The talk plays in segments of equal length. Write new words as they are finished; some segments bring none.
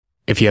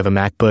if you have a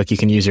MacBook, you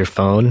can use your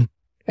phone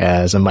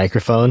as a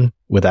microphone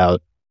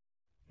without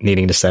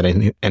needing to set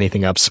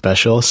anything up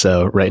special.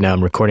 So right now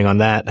I'm recording on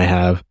that. I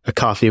have a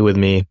coffee with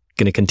me.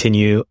 Going to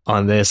continue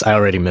on this. I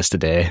already missed a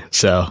day,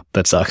 so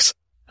that sucks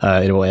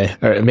in a way.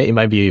 Or it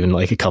might be even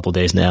like a couple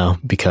days now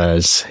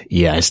because,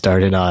 I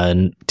started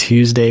on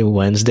Tuesday,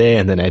 Wednesday,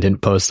 and then I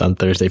didn't post on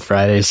Thursday,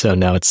 Friday. So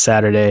now it's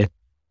Saturday.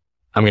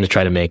 I'm going to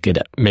try to make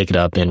it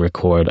up and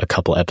record a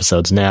couple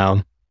episodes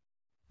now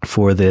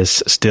for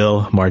this,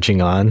 still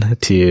marching on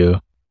to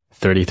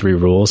 33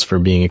 rules for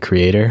being a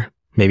creator,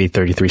 maybe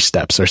 33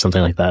 steps or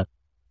something like that.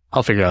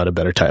 I'll figure out a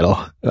better title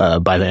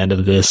by the end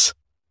of this.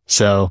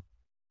 So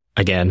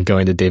again,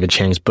 going to David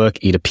Chang's book,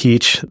 Eat a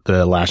Peach,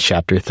 the last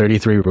chapter,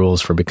 33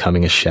 rules for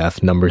becoming a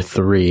chef. Number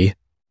 3,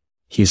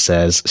 he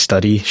says,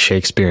 study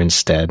Shakespeare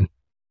instead.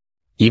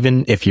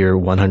 Even if you're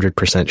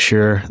 100%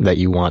 sure that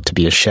you want to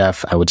be a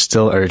chef, I would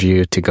still urge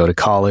you to go to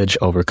college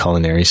over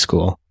culinary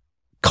school.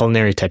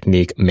 Culinary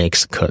technique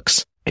makes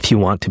cooks. If you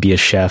want to be a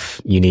chef,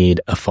 you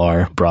need a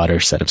far broader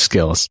set of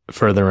skills.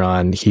 Further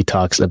on, he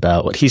talks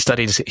about what he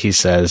studied. He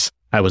says,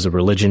 I was a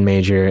religion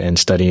major and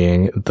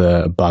studying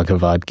the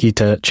Bhagavad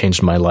Gita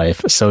changed my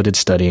life. So did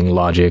studying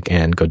logic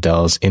and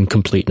Gödel's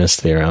incompleteness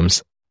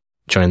theorems.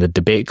 Joined the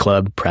debate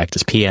club,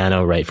 practiced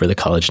piano, write for the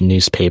college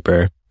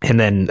newspaper. And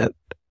then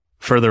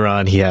further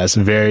on, he has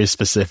very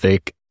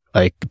specific,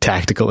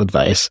 tactical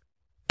advice.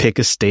 Pick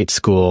a state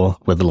school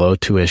with low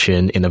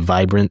tuition in a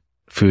vibrant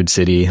food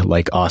city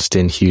like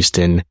Austin,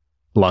 Houston,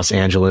 Los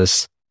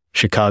Angeles,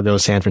 Chicago,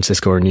 San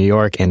Francisco, or New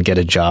York, and get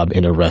a job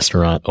in a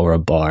restaurant or a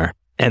bar.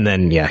 And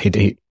then,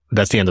 he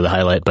that's the end of the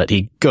highlight, but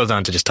he goes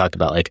on to just talk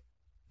about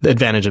the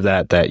advantage of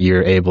that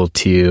you're able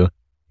to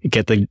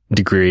get the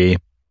degree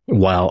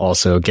while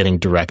also getting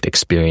direct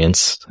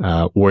experience,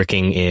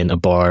 working in a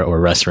bar or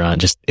restaurant,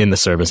 just in the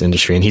service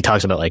industry. And he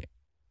talks about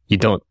you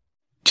don't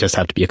just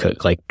have to be a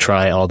cook,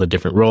 try all the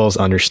different roles,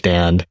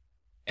 understand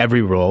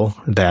every role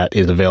that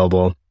is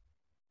available.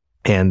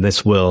 And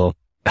this will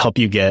help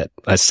you get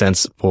a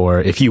sense for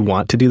if you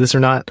want to do this or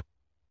not,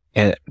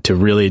 and to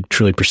really,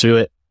 truly pursue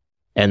it.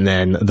 And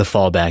then the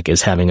fallback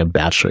is having a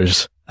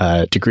bachelor's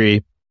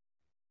degree.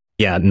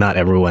 Yeah, not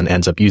everyone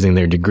ends up using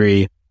their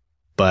degree,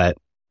 but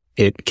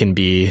it can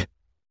be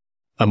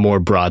a more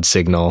broad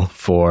signal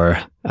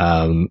for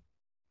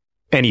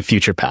any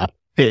future path.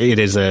 It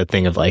is a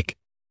thing of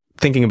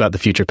thinking about the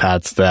future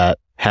paths, that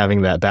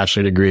having that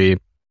bachelor degree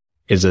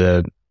is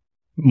a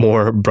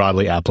more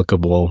broadly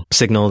applicable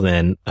signal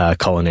than a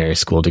culinary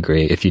school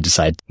degree if you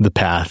decide the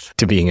path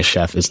to being a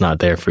chef is not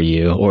there for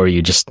you, or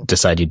you just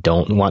decide you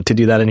don't want to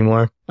do that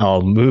anymore.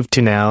 I'll move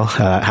to now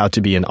How to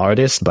Be an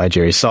Artist by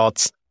Jerry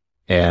Saltz.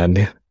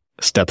 And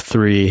step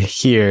 3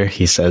 here,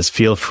 he says,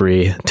 feel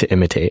free to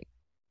imitate.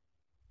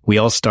 We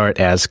all start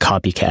as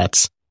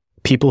copycats,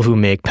 people who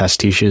make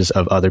pastiches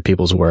of other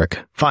people's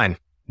work. Fine,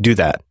 do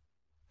that.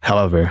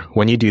 However,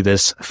 when you do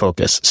this,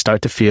 focus.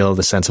 Start to feel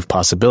the sense of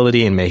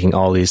possibility in making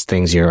all these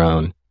things your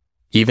own,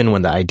 even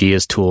when the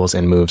ideas, tools,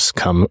 and moves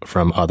come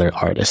from other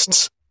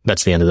artists.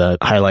 That's the end of the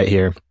highlight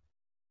here.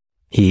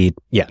 He,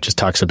 just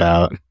talks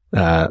about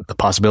the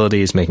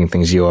possibilities, making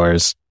things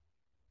yours,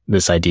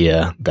 this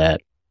idea that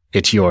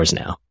it's yours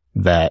now,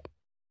 that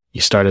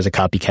you start as a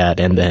copycat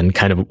and then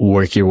kind of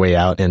work your way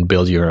out and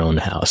build your own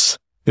house.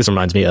 This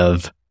reminds me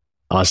of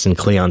Austin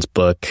Kleon's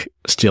book,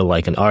 Steal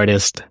Like an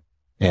Artist,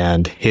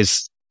 and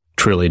his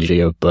trilogy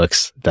of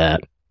books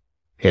that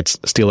it's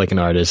Steal Like an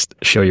Artist,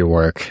 show your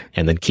work,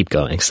 and then keep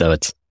going. So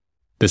it's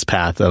this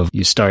path of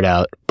you start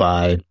out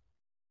by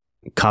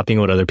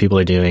copying what other people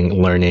are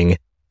doing, learning,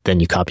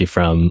 then you copy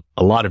from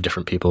a lot of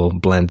different people,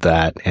 blend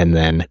that, and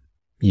then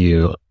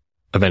you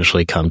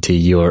eventually come to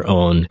your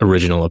own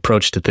original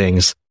approach to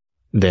things.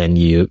 Then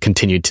you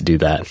continue to do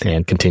that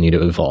and continue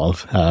to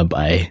evolve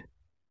by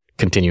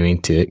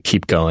continuing to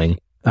keep going.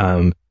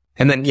 And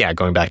then,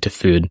 going back to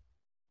food,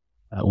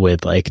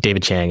 with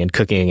David Chang and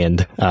cooking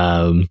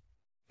and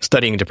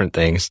studying different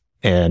things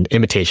and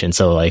imitation.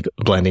 So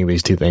blending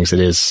these two things, it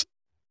is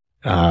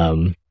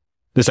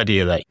this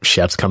idea that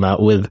chefs come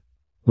out with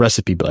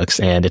recipe books,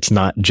 and it's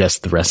not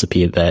just the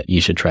recipe that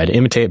you should try to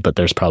imitate, but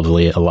there's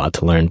probably a lot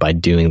to learn by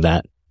doing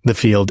that. The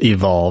field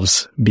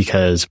evolves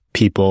because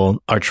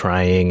people are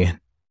trying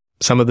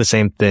some of the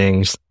same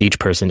things. Each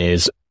person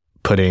is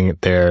putting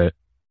their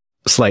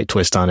slight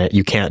twist on it.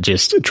 You can't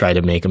just try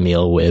to make a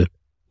meal with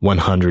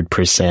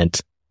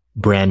 100%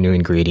 brand new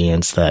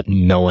ingredients that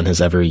no one has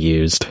ever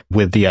used.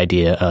 With the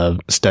idea of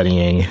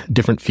studying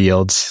different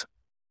fields,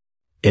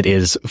 it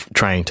is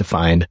trying to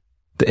find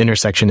the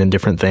intersection in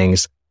different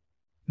things.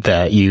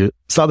 That you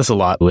saw this a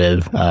lot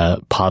with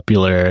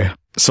popular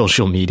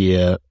social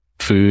media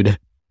food.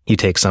 You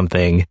take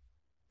something,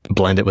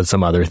 blend it with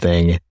some other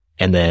thing,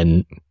 and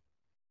then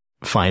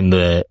find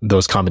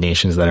those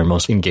combinations that are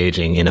most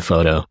engaging in a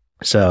photo.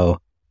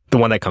 So the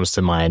one that comes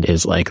to mind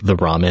is the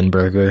ramen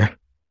burger.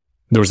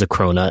 There was a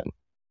cronut,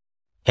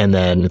 and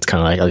then it's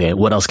kind of okay,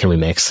 what else can we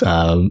mix?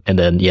 And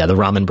then, the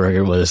ramen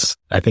burger was,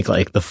 I think,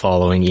 the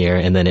following year.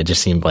 And then it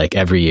just seemed like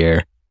every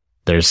year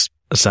there's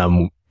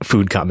some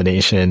food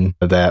combination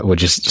that would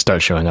just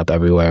start showing up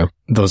everywhere.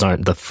 Those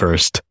aren't the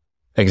first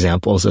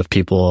examples of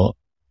people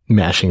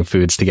mashing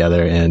foods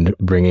together and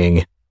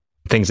bringing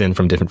things in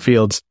from different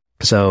fields.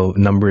 So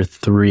number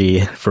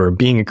 3 for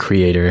being a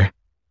creator,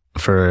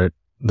 for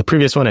the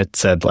previous one, it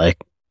said like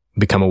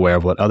become aware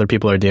of what other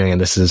people are doing.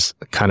 And this is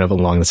kind of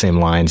along the same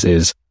lines,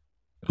 is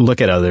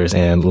look at others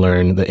and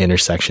learn the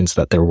intersections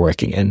that they're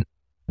working in.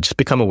 Just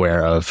become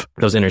aware of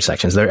those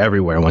intersections. They're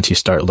everywhere once you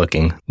start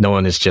looking. No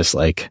one is just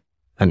like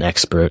an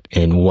expert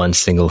in one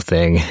single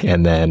thing,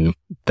 and then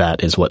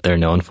that is what they're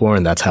known for,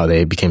 and that's how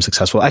they became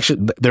successful.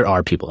 Actually, there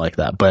are people like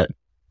that, but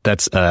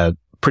that's a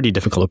pretty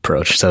difficult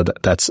approach. So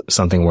that's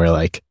something where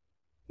like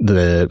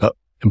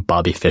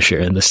Bobby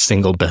Fischer, the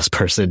single best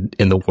person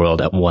in the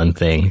world at one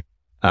thing,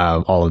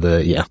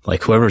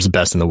 like whoever's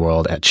best in the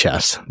world at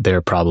chess,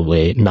 they're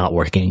probably not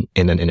working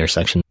in an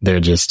intersection.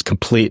 They're just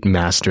complete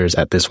masters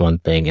at this one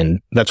thing.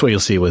 And that's what you'll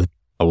see with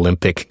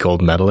Olympic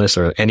gold medalists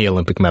or any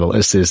Olympic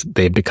medalist, is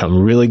they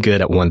become really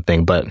good at one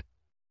thing, but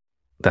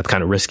that's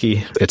kind of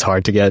risky. It's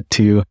hard to get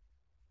to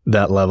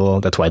that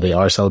level. That's why they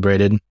are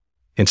celebrated.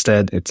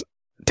 Instead, it's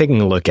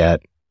taking a look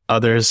at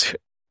others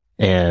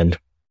and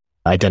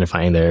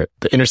identifying the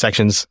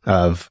intersections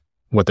of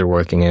what they're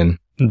working in.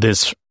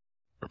 This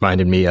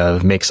reminded me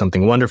of Make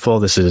Something Wonderful.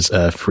 This is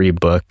a free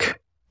book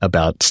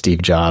about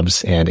Steve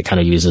Jobs, and it kind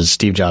of uses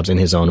Steve Jobs in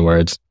his own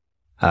words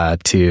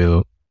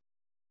to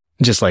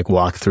just like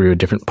walk through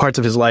different parts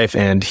of his life.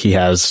 And he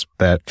has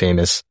that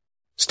famous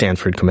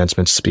Stanford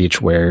commencement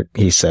speech where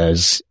he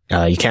says,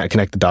 you can't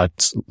connect the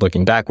dots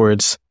looking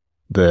backwards.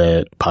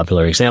 The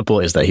popular example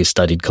is that he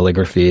studied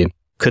calligraphy,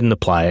 couldn't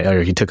apply it,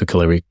 or he took a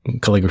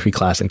calligraphy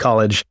class in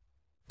college,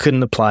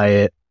 couldn't apply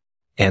it,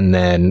 and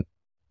then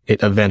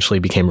it eventually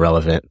became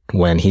relevant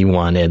when he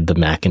wanted the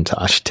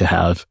Macintosh to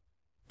have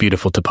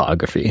beautiful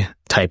typography.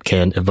 Type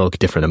can evoke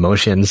different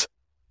emotions.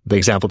 The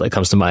example that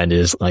comes to mind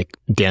is like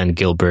Dan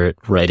Gilbert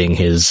writing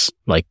his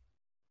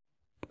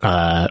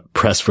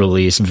press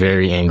release,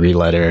 very angry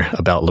letter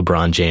about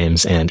LeBron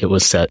James, and it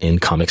was set in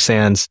Comic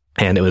Sans,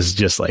 and it was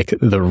just like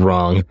the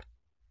wrong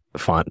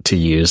font to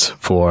use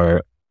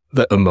for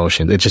the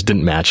emotion. It just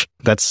didn't match.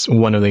 That's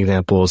one of the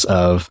examples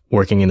of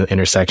working in the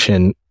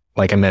intersection.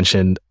 Like I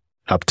mentioned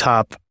up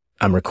top,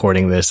 I'm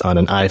recording this on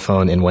an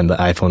iPhone, and when the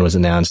iPhone was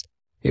announced,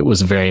 it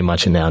was very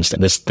much announced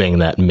this thing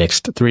that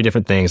mixed 3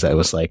 different things. That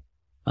was like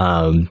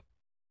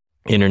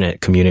internet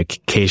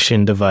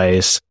communication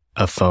device,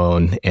 a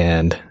phone,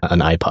 and an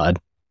iPod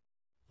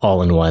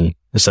all in one.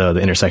 So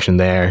the intersection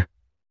there,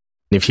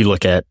 if you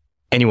look at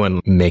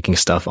anyone making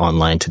stuff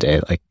online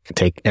today, like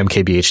take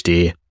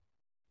MKBHD,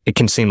 it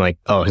can seem like,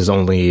 oh, his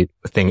only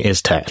thing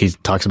is tech. He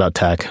talks about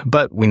tech,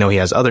 but we know he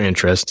has other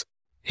interests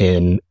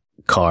in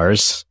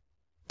cars.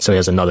 So he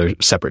has another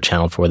separate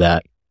channel for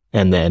that.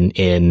 And then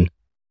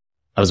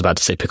I was about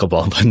to say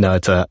pickleball, but no,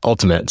 it's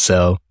ultimate.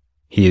 So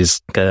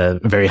he's a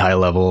very high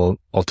level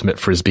ultimate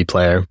frisbee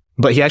player,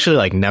 but he actually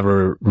like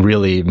never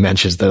really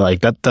mentions that,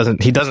 like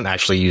he doesn't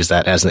actually use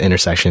that as an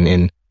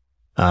intersection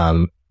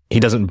he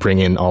doesn't bring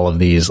in all of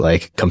these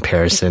like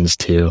comparisons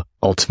to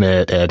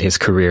ultimate and his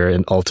career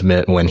in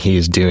ultimate when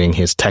he's doing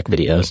his tech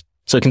videos.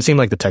 So it can seem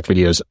like the tech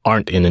videos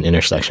aren't in an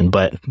intersection,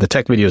 but the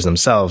tech videos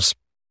themselves,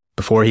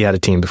 before he had a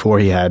team, before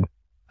he had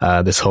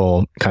this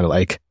whole kind of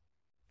like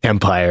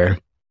empire,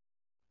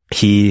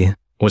 he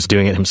was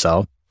doing it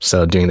himself.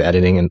 So doing the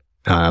editing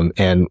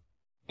and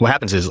what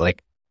happens is,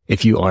 like,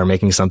 if you are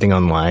making something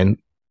online,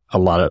 a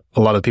lot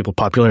of people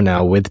popular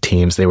now with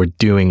teams, they were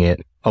doing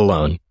it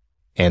alone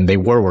and they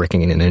were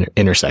working in an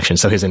intersection.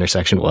 So his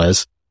intersection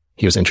was,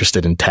 he was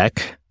interested in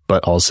tech,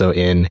 but also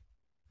in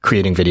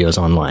creating videos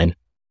online,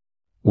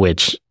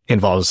 which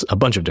involves a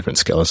bunch of different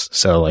skills.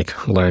 So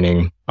like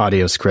learning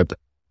audio script,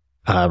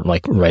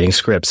 like writing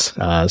scripts,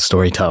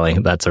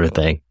 storytelling, that sort of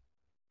thing.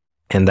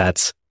 And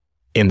that's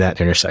in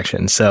that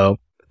intersection. So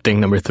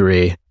thing number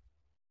 3,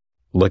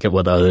 look at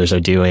what others are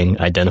doing,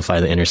 identify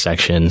the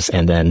intersections,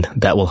 and then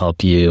that will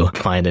help you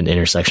find an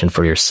intersection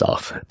for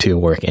yourself to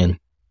work in.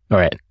 All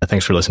right.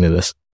 Thanks for listening to this.